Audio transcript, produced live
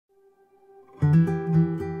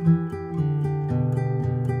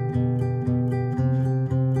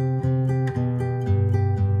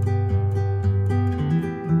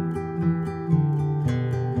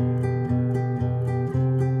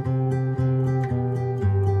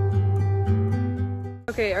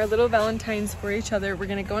Okay, our little Valentines for each other. We're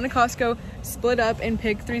gonna go into Costco, split up, and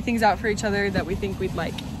pick 3 things out for each other that we think we'd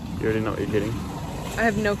like. You already know what you're getting? I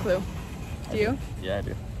have no clue. Do you? Yeah, I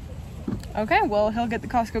do. Okay, well, he'll get the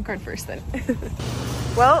Costco card first then.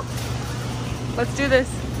 Well, let's do this.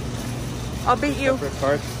 I'll beat you. Separate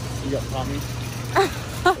cards. You got Tommy.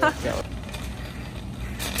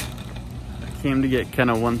 I came to get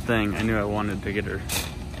Kenna one thing I knew I wanted to get her,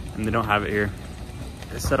 and they don't have it here.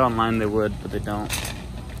 They said online they would, but they don't.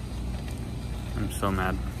 I'm so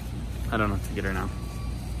mad. I don't know what to get her now.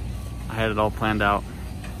 I had it all planned out.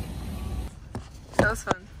 That was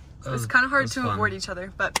fun. It's kind of hard to avoid each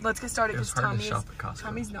other, but let's get started because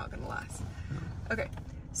Tommy's not gonna last. No. Okay,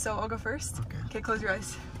 so I'll go first. Okay, close your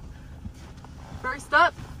eyes. First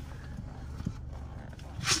up.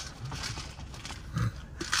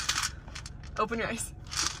 Open your eyes.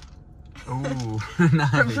 Ooh, nice.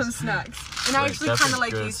 From some snacks. And I actually kind of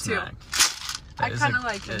like these too. I kind of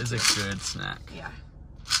like them. It is a good snack. Yeah.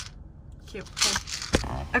 Cute.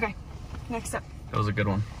 Okay, next up. That was a good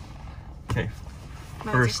one. Okay.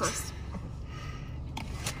 Not first. too close.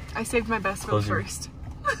 I saved my best for first.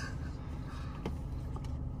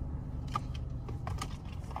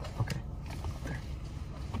 Okay. There.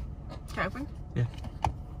 Can I open? Yeah.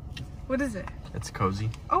 What is it? It's cozy.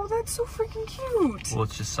 Oh, that's so freaking cute. Well,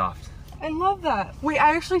 it's just soft. I love that. Wait,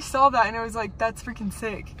 I actually saw that and I was like, that's freaking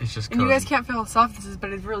sick. It's just cozy. And you guys can't feel how soft this is,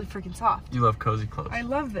 but it's really freaking soft. You love cozy clothes. I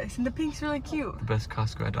love this. And the pink's really cute. The best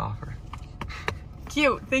Costco had to offer.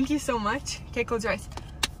 Cute. Thank you so much. Okay, close your eyes.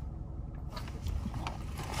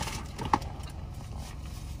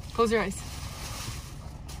 Close your eyes.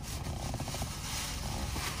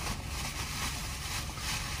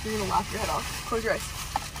 You're gonna laugh your head off. Close your eyes.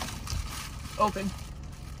 Open.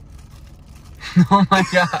 Oh my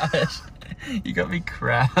gosh. You got me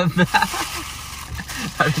crabbed.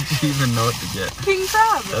 How did you even know what to get? King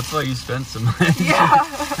crab. That's why you spent some money. Yeah.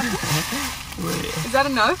 Wait. Is that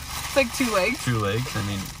enough? It's like 2 legs. 2 legs. I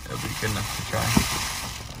mean, it'll be good enough to try.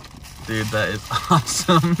 Dude, that is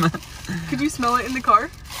awesome. Could you smell it in the car?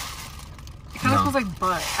 It kind of smells like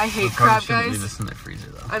butt. I hate crab, guys. Leave this in the freezer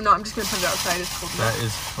though. I'm not. I'm just gonna put it outside. It's cold. That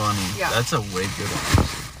is funny. Yeah. That's a way good one.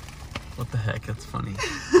 What the heck? That's funny.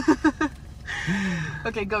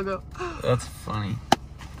 Okay, go. That's funny.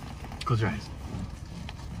 Close your eyes.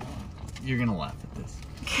 You're gonna laugh at this.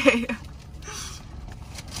 Okay.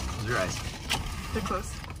 Close your eyes. They're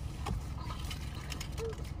close.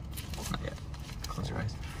 Not yet. Close your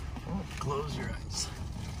eyes. Close your eyes.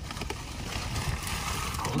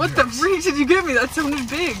 What the freak did you give me? That sounded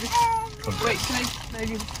big. Wait, can I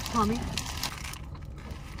do Tommy?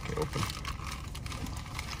 Okay, open.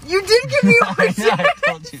 You did give me oranges! I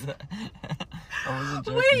told you that. I wasn't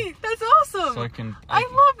joking. Wait, that's awesome. So I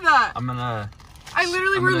love that. I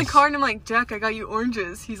literally were in the car and I'm like, Jack, I got you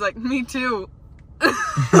oranges. He's like, me too. I'm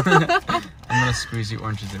gonna squeeze you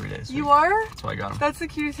oranges every day. So you are? That's why I got them. That's the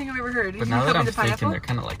cutest thing I've ever heard. But now that I'm faking, they're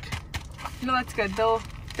kind of like... No, that's good.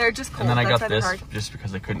 They're just cold. And then I got this just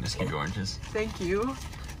because I couldn't just give you oranges. Thank you.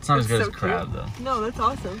 It's not as good as crab though. No, that's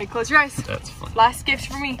awesome. Okay, close your eyes. That's funny. Last gift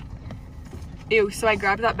for me. Ew, so I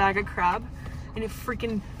grabbed that bag of crab and it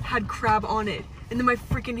freaking had crab on it. And then my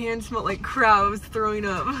freaking hand smelled like crab. I was throwing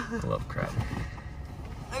up. I love crab.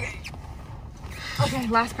 Okay. Okay,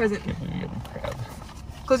 last present. Can't believe you got crab.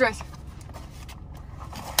 Close your eyes.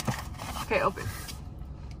 Okay, open.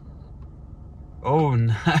 Oh,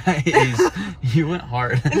 nice. You went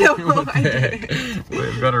hard. No, I didn't. Wait,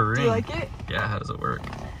 I've got a ring. Do you like it? Yeah, how does it work?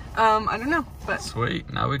 I don't know, but... Sweet,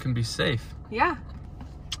 now we can be safe. Yeah.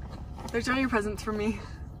 There's all your presents for me.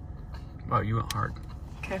 Wow, you went hard.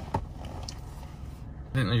 Okay.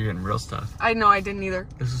 I didn't know you were getting real stuff. I know, I didn't either.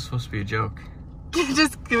 This is supposed to be a joke.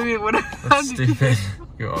 Just give me whatever. That's stupid.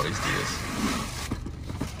 You always do this.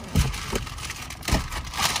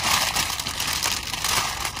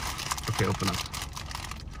 Okay, open up.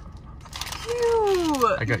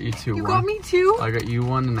 Cute. I got you 2. You got me 2? I got you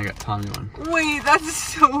 1 and I got Tommy 1. Wait, that's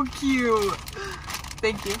so cute.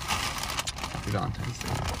 Thank you. Happy Valentine's Day.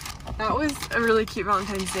 That was a really cute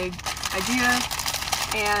Valentine's Day idea,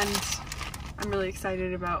 and I'm really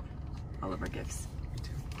excited about all of our gifts. Me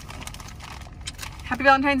too. Happy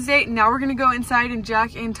Valentine's Day. Now we're gonna go inside and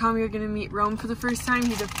Jack and Tommy are gonna meet Rome for the first time.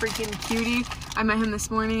 He's a freaking cutie. I met him this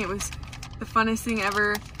morning. It was the funnest thing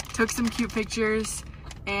ever. Took some cute pictures,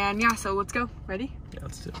 and yeah, so let's go. Ready? Yeah,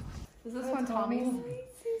 let's do it. Is this one Tommy's?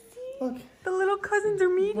 Look. The little cousins are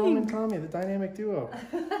meeting. Rome and Tommy, the dynamic duo.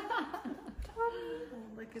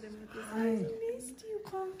 Look at him with this Hi. eyes. Missed you,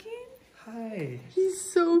 pumpkin. Hi. He's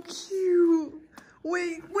so cute.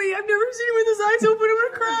 Wait, I've never seen him with his eyes open. I'm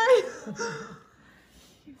gonna cry.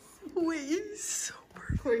 Wait, he's so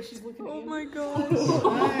perfect. Corey, she's looking at you. Oh my gosh.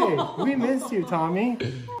 Hi, we missed you, Tommy.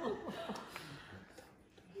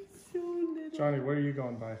 Johnny, where are you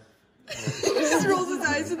going by? He just rolls his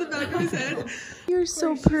eyes to the back of his head. You're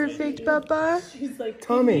so perfect, Papa. She's like,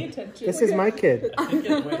 Tommy, this is my kid.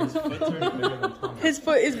 His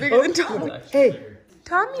foot is bigger than Tommy. Hey,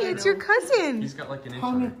 Tommy, it's your cousin. He's got like an inch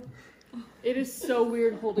Tommy. on it is so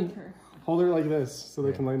weird holding her. Hold her like this so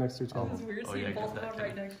they can lay next to each other. It's weird seeing both of them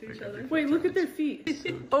right next to each other. Wait, look at their feet.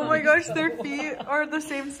 Oh my gosh, their feet are the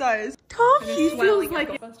same size. Tommy! She feels like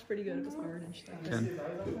it was pretty good. It was hard and stuff. it.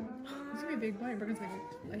 He's gonna be a big boy. Brooke's like,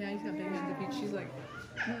 yeah, he's got big hands and feet. She's like,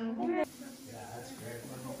 no.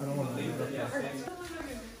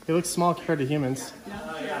 He looks small compared to humans.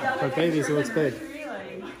 For babies, he looks big.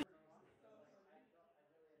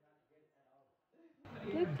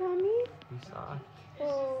 Look, Tommy.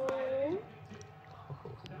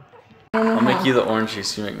 I'll make you the orange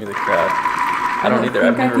juice, you make me the crab. I don't either.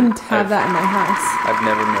 I can have that in my house. I've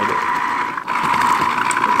never made it.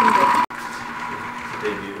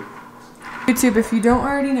 YouTube, if you don't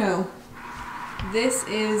already know, this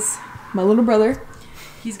is my little brother.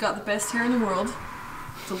 He's got the best hair in the world.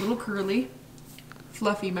 It's a little curly,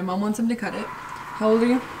 fluffy. My mom wants him to cut it. How old are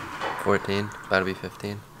you? 14, about to be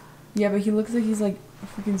 15. Yeah, but he looks like he's like a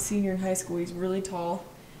freaking senior in high school. He's really tall.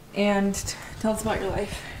 And tell us about your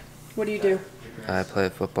life. What do you do? I play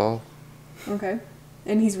football. Okay.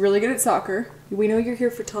 And he's really good at soccer. We know you're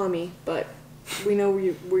here for Tommy, but we know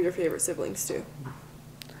we're your favorite siblings too.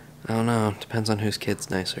 I don't know, depends on whose kid's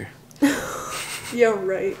nicer. Yeah,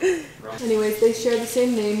 right. Anyways, they share the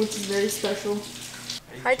same name, which is very special.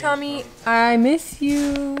 Hi, Tommy. I miss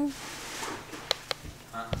you.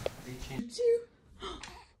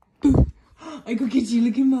 I go get you.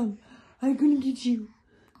 Look at Mom. I'm gonna get you.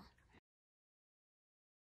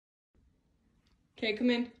 Okay,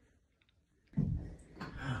 come in.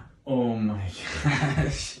 Oh my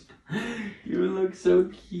gosh. You look so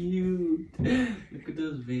cute. Look at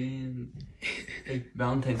those Vans. Hey,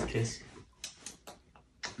 Valentine's kiss.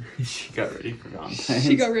 She got ready for Valentine's.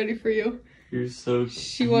 She got ready for you. You're so cute.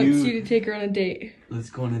 She wants you to take her on a date.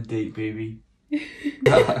 Let's go on a date, baby.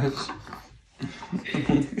 Gosh.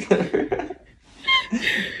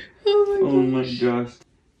 Oh my gosh.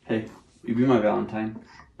 Hey, you be my Valentine.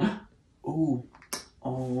 Oh.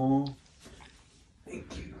 Oh.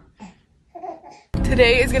 Thank you.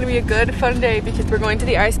 Today is going to be a good, fun day because we're going to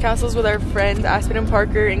the ice castles with our friends Aspen and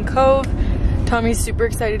Parker in Cove. Tommy's super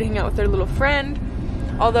excited to hang out with their little friend.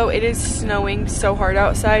 Although it is snowing so hard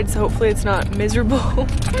outside, so hopefully it's not miserable.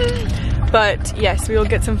 But yes, we will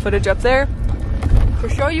get some footage up there. We'll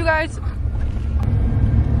show you guys.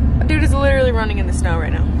 Dude is literally running in the snow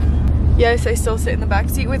right now. Yes, I still sit in the back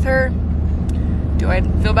seat with her. Do I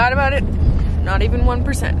feel bad about it? Not even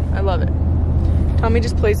 1%. I love it. Tommy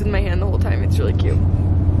just plays with my hand the whole time. It's really cute.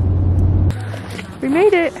 We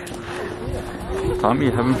made it. Tommy,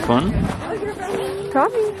 you having fun?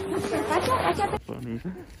 Tommy. Funny.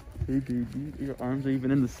 Hey baby, your arms are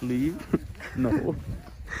even in the sleeve? No.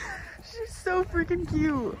 She's so freaking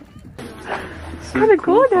cute. So Kinda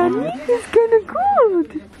cool, Daddy. It's kinda cool.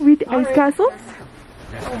 With ice castles.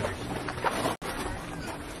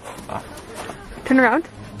 Turn around.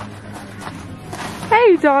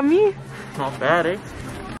 Hey, Tommy. Not bad, eh?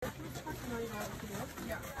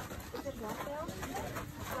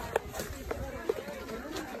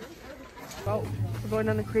 Oh, we're going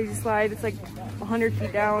down the crazy slide. It's like 100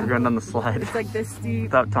 feet down. We're going down the slide. It's like this steep.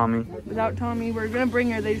 Without Tommy. Without Tommy. We're gonna bring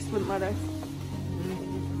her, they just wouldn't let us.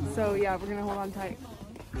 So yeah, we're gonna hold on tight.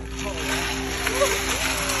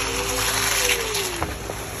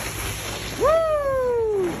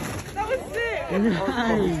 Woo! That was sick!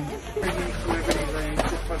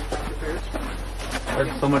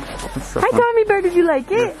 That's so much fun. So Hi Tommy Bear, did you like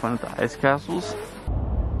it? fun at the ice castles.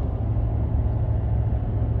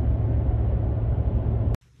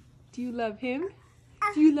 Do you love him?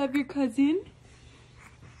 Do you love your cousin?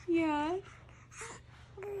 Yeah.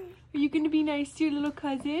 Are you gonna be nice to your little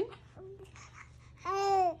cousin?